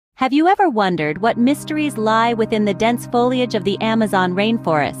Have you ever wondered what mysteries lie within the dense foliage of the Amazon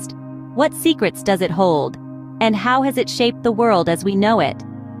rainforest? What secrets does it hold? And how has it shaped the world as we know it?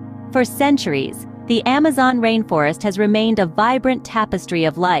 For centuries, the Amazon rainforest has remained a vibrant tapestry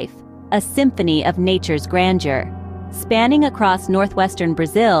of life, a symphony of nature's grandeur. Spanning across northwestern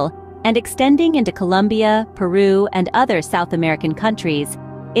Brazil and extending into Colombia, Peru, and other South American countries,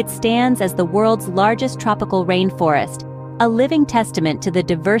 it stands as the world's largest tropical rainforest, a living testament to the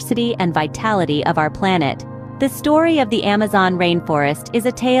diversity and vitality of our planet. The story of the Amazon rainforest is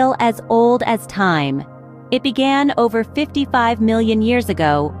a tale as old as time. It began over 55 million years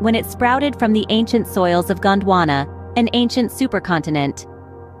ago when it sprouted from the ancient soils of Gondwana, an ancient supercontinent.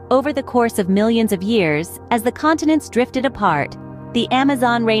 Over the course of millions of years, as the continents drifted apart, the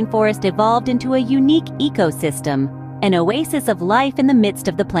Amazon rainforest evolved into a unique ecosystem, an oasis of life in the midst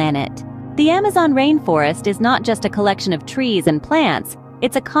of the planet. The Amazon rainforest is not just a collection of trees and plants,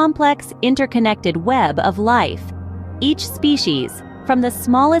 it's a complex, interconnected web of life. Each species, from the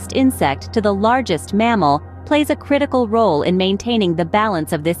smallest insect to the largest mammal, plays a critical role in maintaining the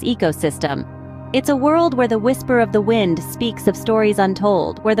balance of this ecosystem. It's a world where the whisper of the wind speaks of stories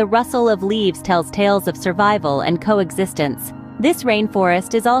untold, where the rustle of leaves tells tales of survival and coexistence. This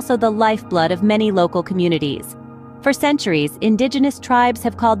rainforest is also the lifeblood of many local communities. For centuries, indigenous tribes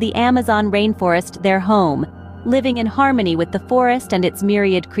have called the Amazon rainforest their home, living in harmony with the forest and its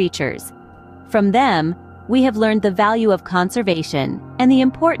myriad creatures. From them, we have learned the value of conservation and the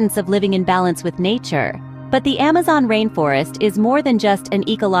importance of living in balance with nature. But the Amazon rainforest is more than just an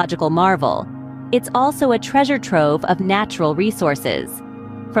ecological marvel. It's also a treasure trove of natural resources.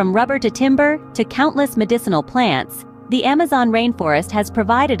 From rubber to timber to countless medicinal plants, the Amazon rainforest has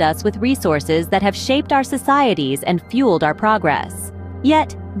provided us with resources that have shaped our societies and fueled our progress.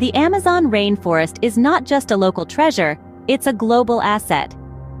 Yet, the Amazon rainforest is not just a local treasure, it's a global asset.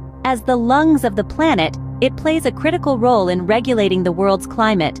 As the lungs of the planet, it plays a critical role in regulating the world's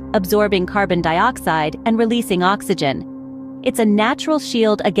climate, absorbing carbon dioxide and releasing oxygen. It's a natural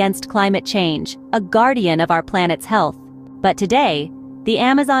shield against climate change, a guardian of our planet's health. But today, the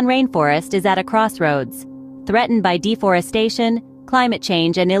Amazon rainforest is at a crossroads. Threatened by deforestation, climate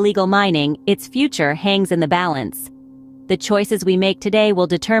change, and illegal mining, its future hangs in the balance. The choices we make today will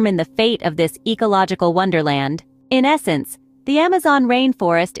determine the fate of this ecological wonderland. In essence, the Amazon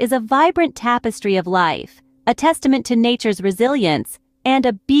rainforest is a vibrant tapestry of life, a testament to nature's resilience, and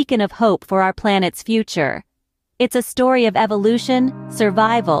a beacon of hope for our planet's future. It's a story of evolution,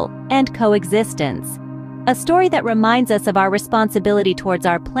 survival, and coexistence. A story that reminds us of our responsibility towards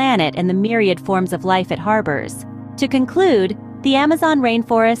our planet and the myriad forms of life it harbors. To conclude, the Amazon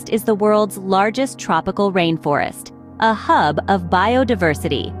rainforest is the world's largest tropical rainforest, a hub of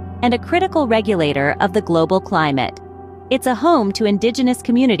biodiversity, and a critical regulator of the global climate. It's a home to indigenous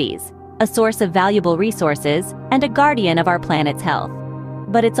communities, a source of valuable resources, and a guardian of our planet's health.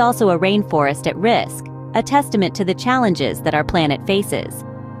 But it's also a rainforest at risk, a testament to the challenges that our planet faces.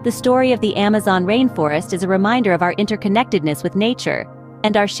 The story of the Amazon rainforest is a reminder of our interconnectedness with nature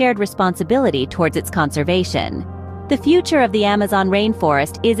and our shared responsibility towards its conservation. The future of the Amazon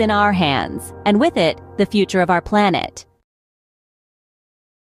rainforest is in our hands, and with it, the future of our planet.